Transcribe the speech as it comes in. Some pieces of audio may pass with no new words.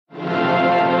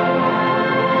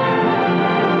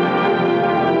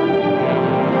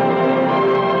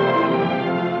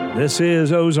This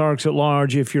is Ozarks at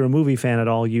Large. If you're a movie fan at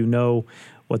all, you know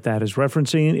what that is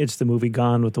referencing. It's the movie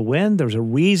Gone with the Wind. There's a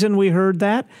reason we heard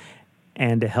that.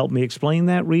 And to help me explain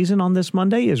that reason on this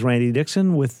Monday is Randy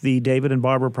Dixon with the David and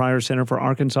Barbara Pryor Center for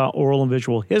Arkansas Oral and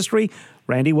Visual History.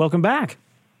 Randy, welcome back.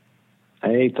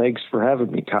 Hey, thanks for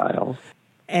having me, Kyle.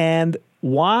 And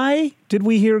why did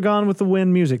we hear Gone with the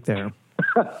Wind music there?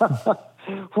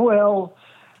 Well,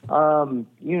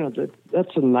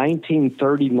 that's a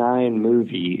 1939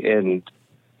 movie and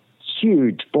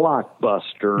huge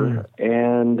blockbuster.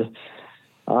 And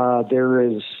there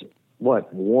is,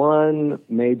 5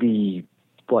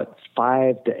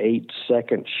 to 8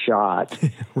 second shot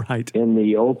right in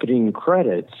the opening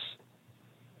credits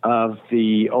of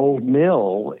the old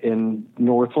mill in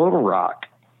North Little Rock.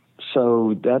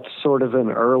 So that's sort of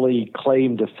an early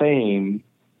claim to fame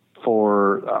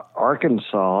for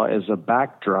Arkansas as a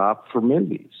backdrop for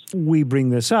movies. We bring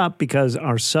this up because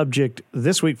our subject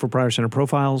this week for Pryor Center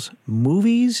Profiles,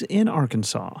 movies in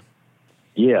Arkansas.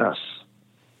 Yes.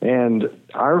 And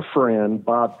our friend,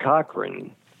 Bob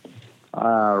Cochran,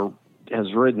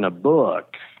 has written a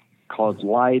book called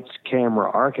Lights,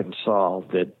 Camera, Arkansas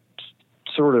that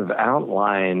sort of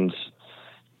outlines,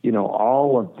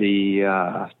 all of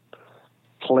the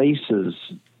places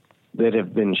that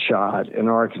have been shot in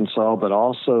Arkansas, but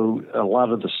also a lot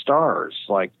of the stars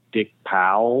like Dick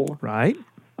Powell, right?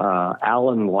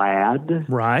 Alan Ladd,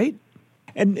 right?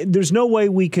 And there's no way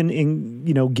we can,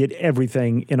 get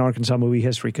everything in Arkansas movie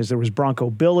history because there was Bronco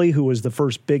Billy, who was the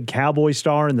first big cowboy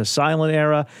star in the silent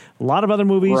era. A lot of other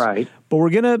movies, right? But we're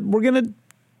gonna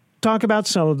talk about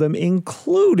some of them,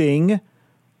 including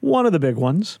one of the big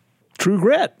ones, True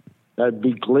Grit. That'd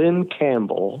be Glenn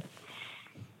Campbell.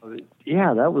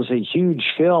 Yeah, that was a huge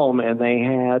film, and they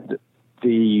had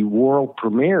the world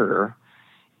premiere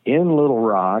in Little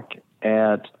Rock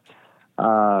at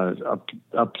a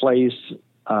place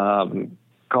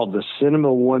called the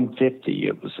Cinema 150.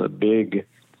 It was a big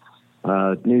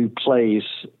new place,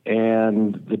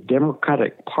 and the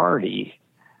Democratic Party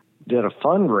did a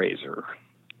fundraiser,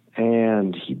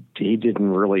 and he didn't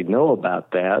really know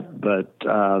about that, but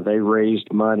they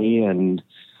raised money, and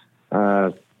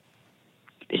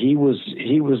he was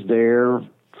there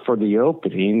for the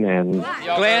opening. And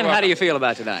Glenn, how do you feel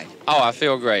about tonight? Oh, I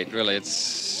feel great, really.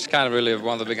 It's kind of really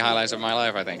one of the big highlights of my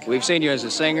life, I think. We've seen you as a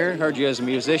singer, heard you as a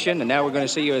musician, and now we're going to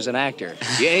see you as an actor.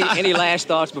 Any last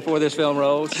thoughts before this film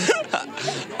rolls?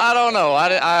 I don't know.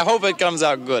 I hope it comes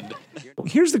out good.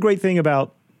 Here's the great thing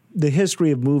about the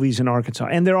history of movies in Arkansas,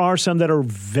 and there are some that are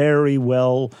very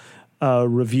well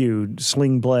reviewed,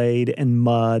 Sling Blade and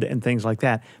Mud and things like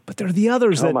that. But there are the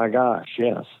others oh my gosh,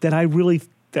 yes, that I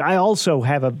also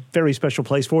have a very special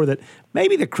place for that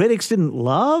maybe the critics didn't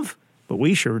love, but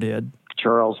we sure did.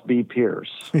 Charles B. Pierce.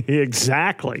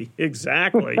 Exactly.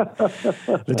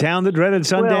 The Town That Dreaded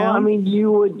Sundown. Well, I mean,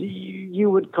 you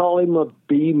would call him a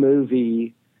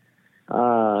B-movie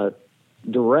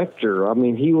director. I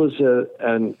mean, he was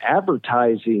an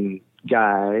advertising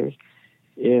guy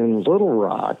in Little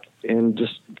Rock and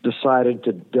just decided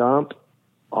to dump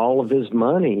all of his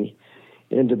money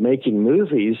into making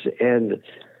movies. And,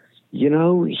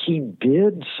 he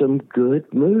did some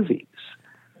good movies.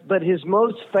 But his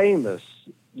most famous,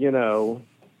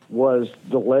 was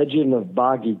The Legend of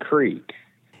Boggy Creek.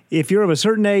 If you're of a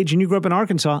certain age and you grew up in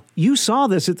Arkansas, you saw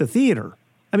this at the theater.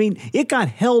 I mean, it got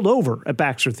held over at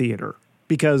Baxter Theater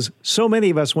because so many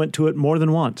of us went to it more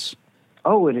than once.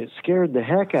 Oh, and it scared the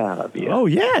heck out of you. Oh,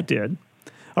 yeah, it did.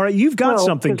 All right, you've got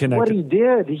something connected. What he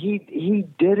did, he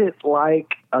did it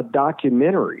like a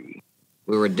documentary.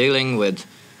 We were dealing with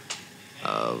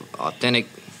authentic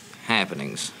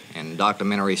happenings in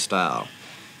documentary style.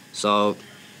 So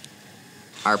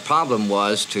our problem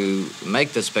was to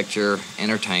make this picture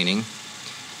entertaining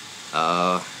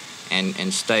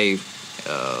and stay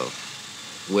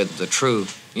with the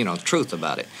truth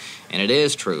about it. And it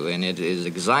is true, and it is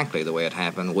exactly the way it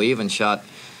happened. We even shot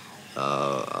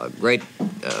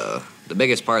the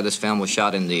biggest part of this film was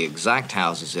shot in the exact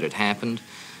houses that it happened,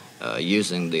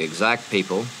 using the exact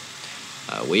people.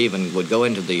 We even would go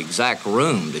into the exact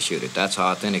room to shoot it. That's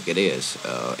how authentic it is.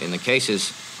 In the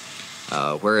cases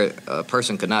where a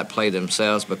person could not play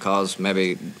themselves because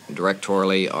maybe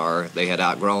directorially or they had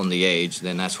outgrown the age,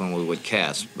 then that's when we would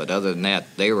cast. But other than that,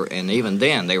 even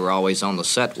then, they were always on the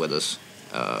set with us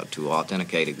to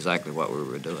authenticate exactly what we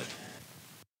were doing.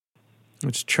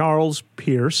 It's Charles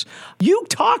Pierce. You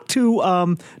talked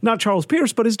to, not Charles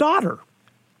Pierce, but his daughter.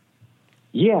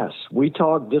 Yes, we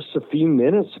talked just a few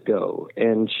minutes ago,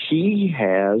 and she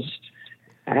has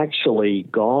actually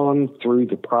gone through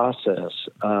the process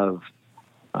of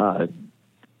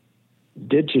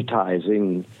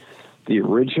digitizing the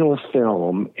original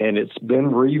film, and it's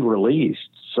been re-released.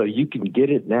 So you can get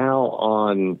it now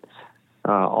on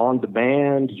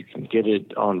demand. You can get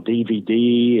it on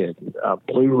DVD and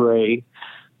Blu-ray.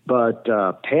 But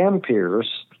Pam Pierce,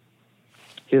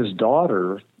 his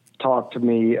daughter, talked to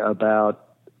me about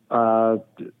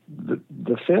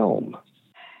the film.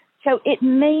 So it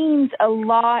means a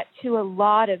lot to a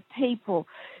lot of people.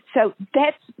 So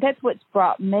that's what's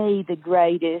brought me the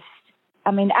greatest. I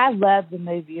mean, I love the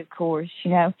movie, of course, you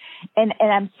know, and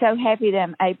I'm so happy that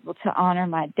I'm able to honor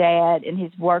my dad and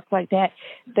his work like that.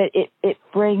 But it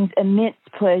brings immense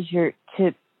pleasure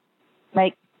to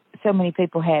make so many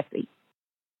people happy.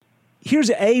 Here's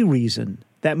a reason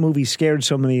that movie scared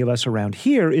so many of us around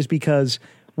here is because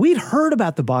we'd heard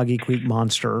about the Boggy Creek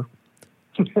Monster.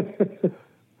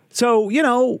 So, you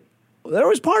know, there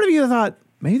was part of you that thought,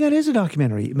 maybe that is a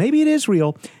documentary. Maybe it is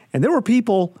real. And there were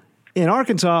people in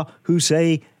Arkansas who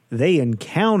say they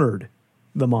encountered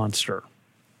the monster.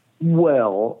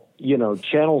 Well, you know,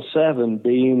 Channel 7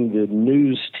 being the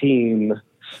news team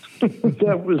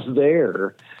that was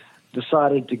there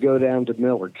decided to go down to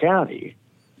Miller County.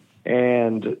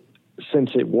 And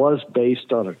since it was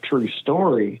based on a true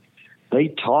story, they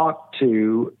talked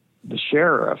to the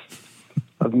sheriff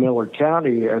of Miller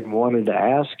County and wanted to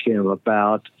ask him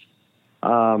about,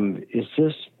 is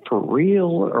this for real,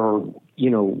 or, you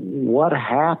know, what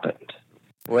happened?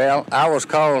 Well, I was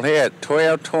called here at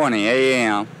 12:20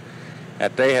 a.m.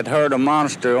 that they had heard a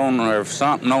monster or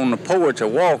something on the porch or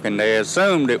walking. They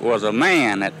assumed it was a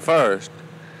man at first.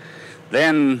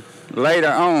 Then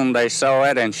later on they saw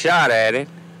it and shot at it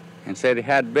and said it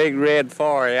had big red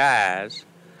fiery eyes.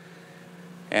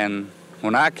 And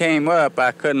when I came up,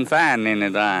 I couldn't find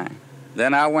anything.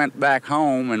 Then I went back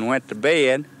home and went to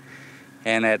bed,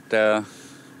 and at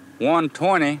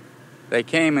 1:20, they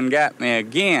came and got me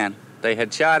again. They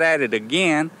had shot at it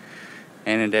again,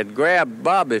 and it had grabbed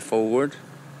Bobby Ford,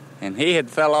 and he had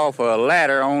fell off a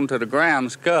ladder onto the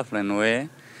ground scuffling with it.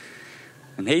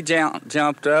 And he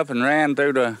jumped up and ran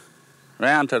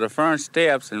round to the front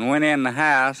steps and went in the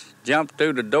house, jumped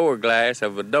through the door glass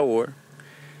of a door,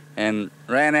 and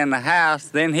ran in the house.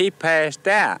 Then he passed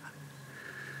out.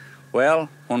 Well,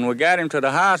 when we got him to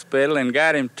the hospital and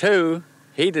got him to,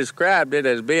 he described it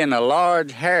as being a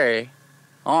large, hairy,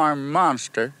 armed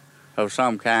monster of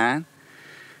some kind.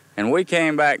 And we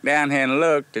came back down here and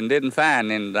looked and didn't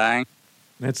find anything.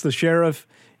 That's the sheriff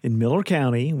in Miller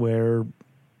County, where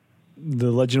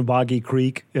the Legend of Boggy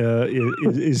Creek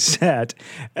is set.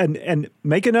 And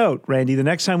make a note, Randy, the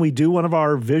next time we do one of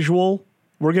our visual,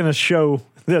 we're going to show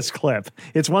this clip.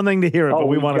 It's one thing to hear it, but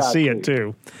we want to see it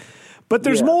too. But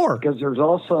there's more. Because there's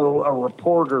also a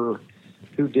reporter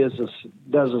who does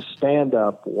a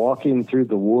stand-up walking through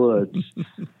the woods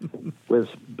with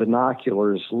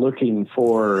binoculars looking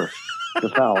for the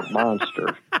Falk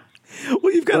monster.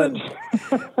 Well, you've got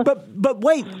to... But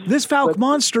wait, this Falk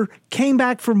monster came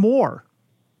back for more.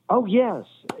 Oh, yes.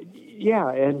 Yeah,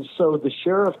 and so the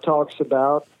sheriff talks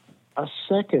about a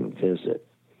second visit.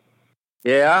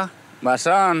 Yeah, my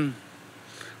son,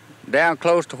 down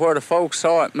close to where the folks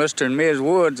saw it, Mr. and Ms.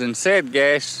 Woods in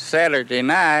Sedgwick Saturday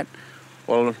night.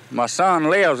 Well, my son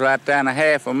lives right down a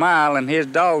half a mile, and his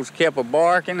dogs kept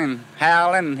a-barking and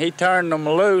howling, and he turned them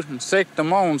loose and sicked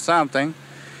them on something,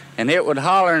 and it would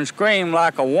holler and scream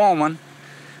like a woman.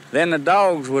 Then the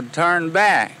dogs would turn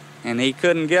back, and he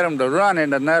couldn't get them to run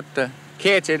it enough to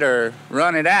catch it or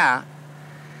run it out.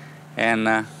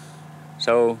 And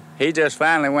so he just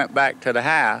finally went back to the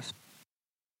house.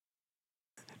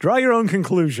 Draw your own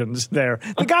conclusions there.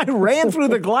 The guy ran through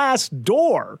the glass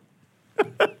door.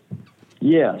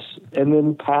 Yes, and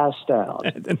then passed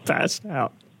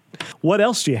out. What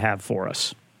else do you have for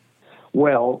us?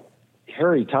 Well,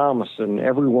 Harry Thomason,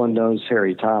 everyone knows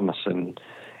Harry Thomason,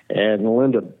 and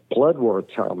Linda Bloodworth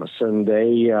Thomason,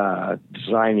 they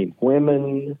designing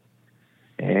women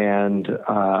and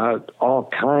all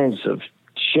kinds of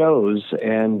shows,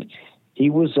 and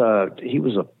he was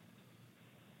a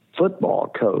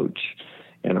football coach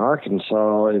in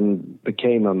Arkansas and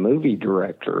became a movie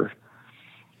director.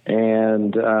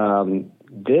 And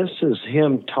this is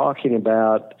him talking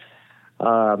about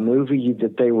a movie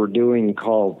that they were doing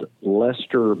called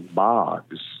Lester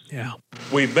Boggs. Yeah.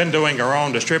 We've been doing our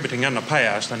own distributing in the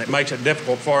past, and it makes it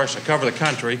difficult for us to cover the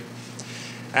country.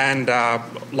 And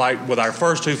like with our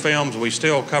first two films, we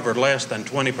still covered less than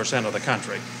 20% of the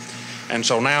country. And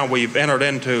so now we've entered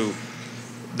into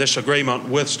this agreement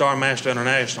with Star Master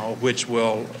International, which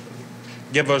will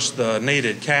give us the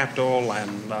needed capital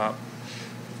and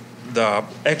the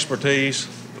expertise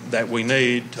that we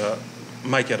need to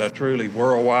make it a truly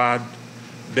worldwide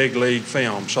big league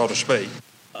film, so to speak.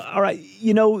 All right.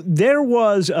 There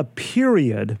was a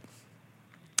period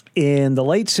in the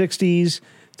late 60s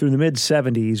through the mid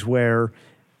 70s where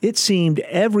it seemed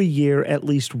every year at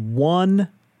least one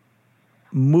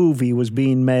movie was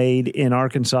being made in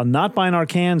Arkansas, not by an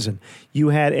Arkansan. You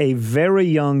had a very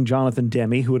young Jonathan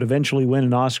Demme, who would eventually win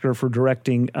an Oscar for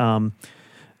directing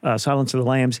Silence of the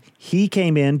Lambs. He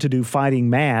came in to do Fighting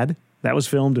Mad. That was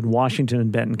filmed in Washington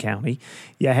and Benton County.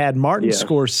 You had Martin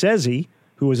Scorsese,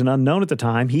 who was an unknown at the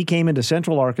time. He came into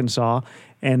Central Arkansas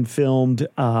and filmed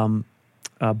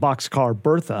Boxcar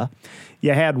Bertha.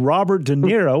 You had Robert De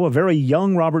Niro, a very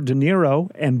young Robert De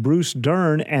Niro, and Bruce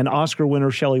Dern and Oscar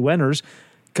winner Shelley Winters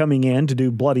coming in to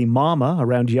do Bloody Mama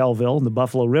around Yellville and the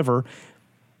Buffalo River.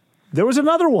 There was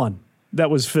another one that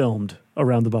was filmed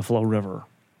around the Buffalo River.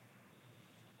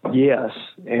 Yes,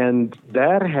 and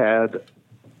that had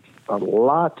a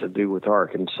lot to do with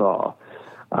Arkansas.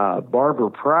 Barbara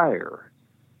Pryor,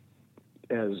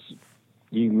 as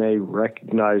you may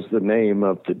recognize the name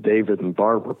of the David and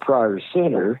Barbara Pryor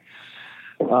Center,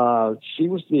 she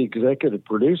was the executive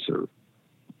producer.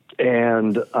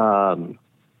 And a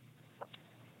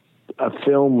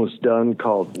film was done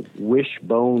called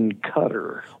Wishbone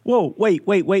Cutter. Whoa,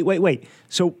 wait.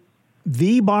 So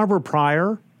the Barbara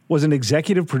Pryor was an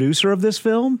executive producer of this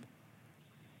film?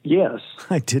 Yes.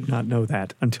 I did not know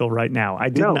that until right now. I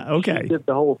did not. Okay. She did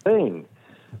the whole thing.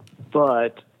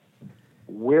 But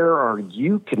where are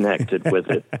you connected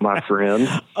with it, my friend?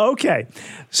 Okay.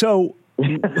 So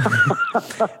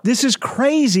this is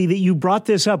crazy that you brought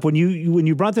this up. When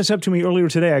you brought this up to me earlier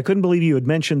today, I couldn't believe you had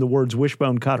mentioned the words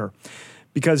Wishbone Cutter,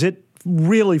 because it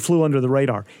really flew under the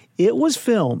radar. It was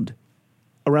filmed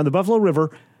around the Buffalo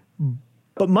River,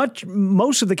 but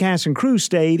most of the cast and crew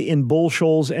stayed in Bull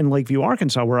Shoals and Lakeview,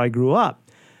 Arkansas, where I grew up.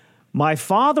 My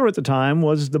father at the time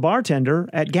was the bartender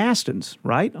at Gaston's,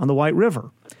 right, on the White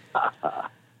River.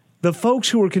 The folks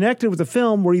who were connected with the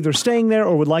film were either staying there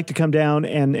or would like to come down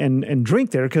and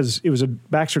drink there, because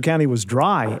Baxter County was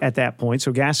dry at that point,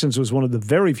 so Gaston's was one of the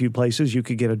very few places you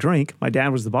could get a drink. My dad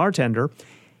was the bartender.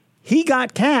 He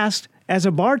got cast as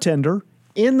a bartender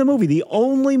in the movie, the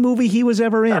only movie he was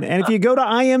ever in. And if you go to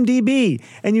IMDb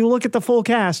and you look at the full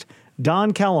cast,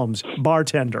 Don Kellum's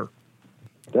bartender.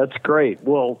 That's great.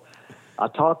 Well, I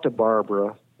talked to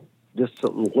Barbara just a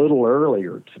little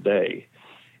earlier today,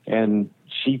 and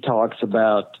she talks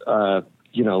about,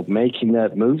 making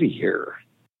that movie here.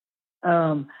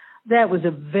 That was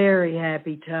a very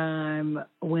happy time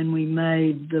when we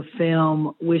made the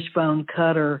film Wishbone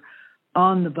Cutter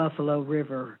on the Buffalo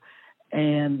River.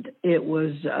 And it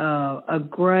was a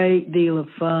great deal of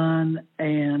fun,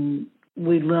 and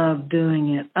we loved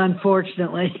doing it.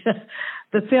 Unfortunately,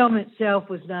 the film itself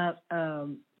was not a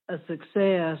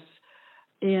success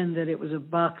in that it was a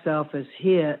box office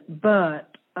hit, but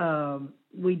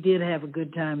we did have a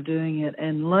good time doing it.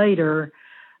 And later,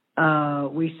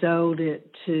 we sold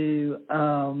it to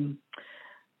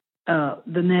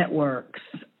the networks,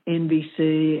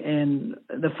 NBC and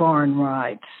the foreign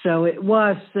rights. So it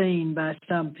was seen by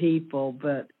some people,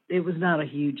 but it was not a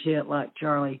huge hit like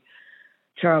Charlie's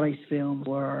films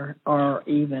were, or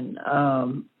even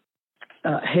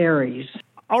Harry's.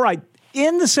 All right.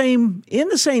 In the same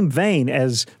vein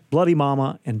as Bloody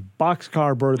Mama and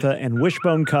Boxcar Bertha and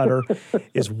Wishbone Cutter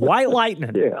is White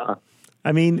Lightning. Yeah.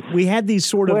 I mean, we had these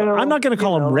sort of, I'm not going to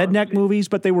call them redneck movies,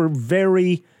 but they were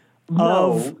very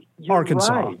of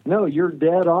Arkansas. Right. No, you're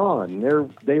dead on.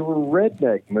 They were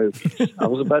redneck movies. I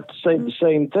was about to say the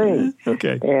same thing.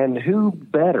 Okay. And who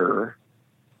better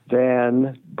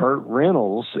than Burt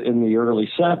Reynolds in the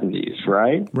early 70s,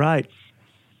 right? Right.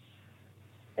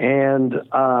 And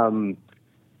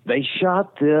they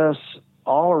shot this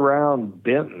all around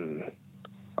Benton,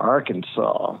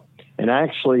 Arkansas. And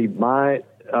actually, my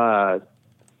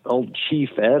old chief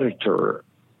editor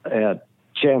at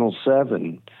Channel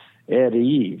 7, Ed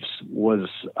Eves,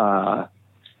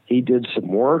 he did some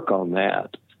work on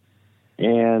that.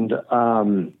 And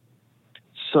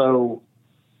so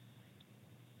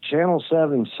Channel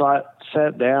 7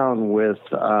 sat down with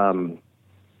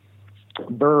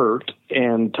Burt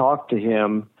and talked to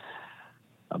him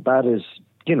about his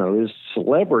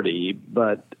celebrity,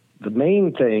 but the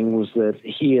main thing was that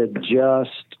he had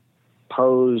just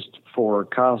posed for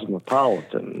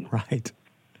Cosmopolitan. Right.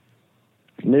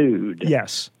 Nude.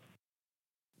 Yes.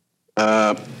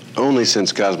 Only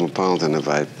since Cosmopolitan have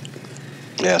I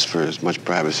asked for as much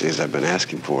privacy as I've been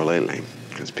asking for lately,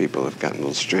 because people have gotten a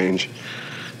little strange.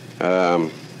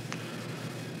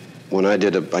 When I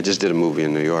just did a movie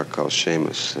in New York called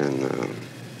Seamus, and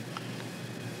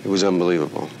it was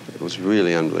unbelievable. It was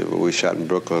really unbelievable. We shot in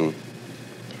Brooklyn,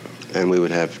 and we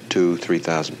would have 2,000 to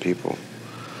 3,000 people.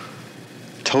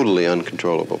 totally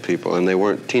uncontrollable people, and they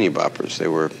weren't teeny boppers. They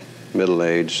were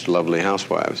middle-aged, lovely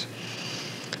housewives.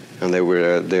 And they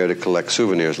were there to collect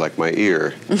souvenirs like my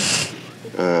ear.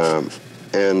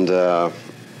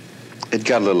 It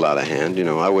got a little out of hand. You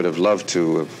know, I would have loved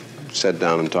to have sat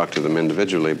down and talked to them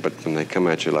individually, but when they come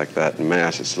at you like that in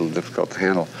mass, it's a little difficult to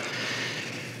handle.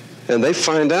 And they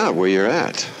find out where you're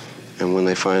at. And when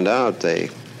they find out, they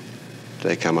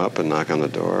come up and knock on the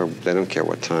door. They don't care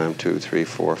what time, 2, 3,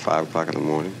 4, 5 o'clock in the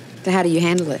morning. So how do you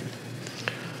handle it?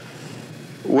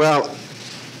 Well,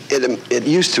 it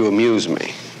used to amuse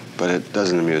me, but it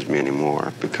doesn't amuse me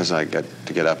anymore because I get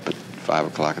to get up at 5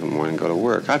 o'clock in the morning and go to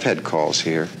work. I've had calls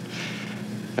here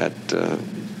at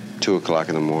 2 o'clock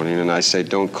in the morning, and I say,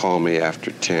 don't call me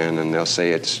after 10, and they'll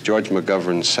say it's George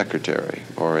McGovern's secretary,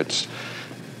 or it's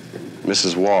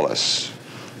Mrs. Wallace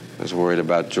is worried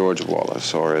about George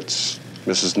Wallace, or it's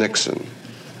Mrs. Nixon.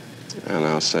 And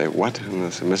I'll say, what? And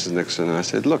they'll say, Mrs. Nixon. And I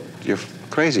said, look, you're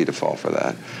crazy to fall for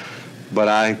that. But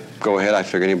I go ahead, I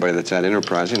figure anybody that's that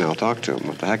enterprising, I'll talk to them.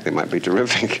 What the heck, they might be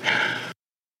terrific.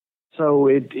 So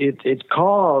it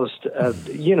caused, a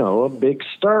big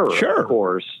stir, sure, of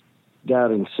course,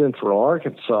 down in Central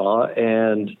Arkansas,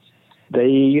 and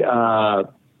they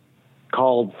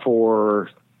called for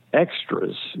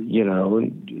extras,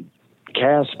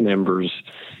 cast members,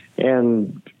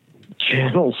 and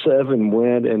Channel 7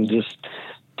 went and just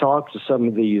talked to some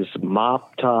of these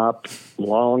mop-top,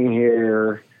 long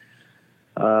hair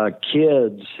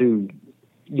kids who,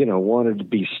 wanted to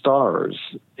be stars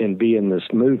and be in this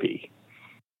movie.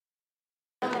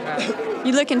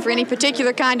 You looking for any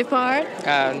particular kind of part?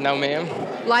 No, ma'am.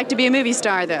 Like to be a movie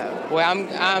star, though? Well,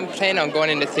 I'm planning on going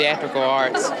into theatrical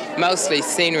arts, mostly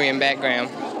scenery and background.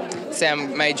 So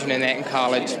I'm majoring in that in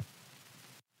college.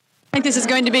 Think this is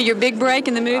going to be your big break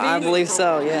in the movies? I believe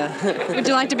so, yeah. Would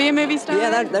you like to be a movie star? Yeah,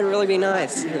 that'd really be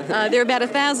nice. There are about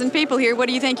 1,000 people here. What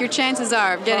do you think your chances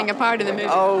are of getting a part in the movie?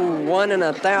 Oh, 1 in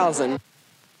 1,000.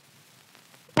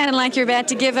 Kind of like you're about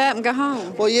to give up and go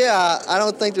home. Well, yeah, I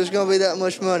don't think there's going to be that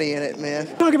much money in it, man.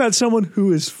 Talk about someone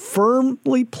who is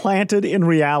firmly planted in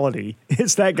reality.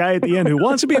 It's that guy at the end who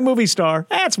wants to be a movie star.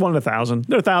 That's 1 in 1,000.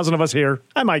 There are 1,000 of us here.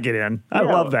 I might get in. I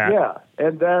love that. Yeah,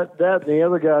 and that and the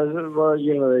other guys, well,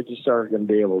 they just aren't going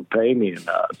to be able to pay me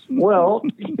enough. Well,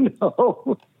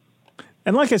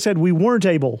 And like I said, we weren't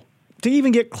able to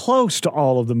even get close to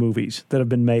all of the movies that have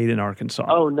been made in Arkansas.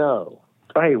 Oh, no.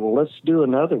 Hey, well, let's do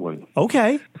another one.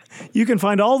 Okay. You can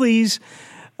find all this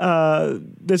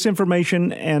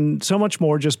information and so much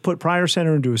more. Just put Pryor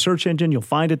Center into a search engine. You'll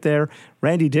find it there.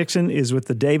 Randy Dixon is with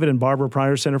the David and Barbara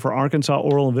Pryor Center for Arkansas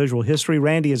Oral and Visual History.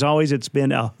 Randy, as always, it's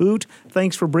been a hoot.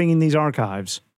 Thanks for bringing these archives.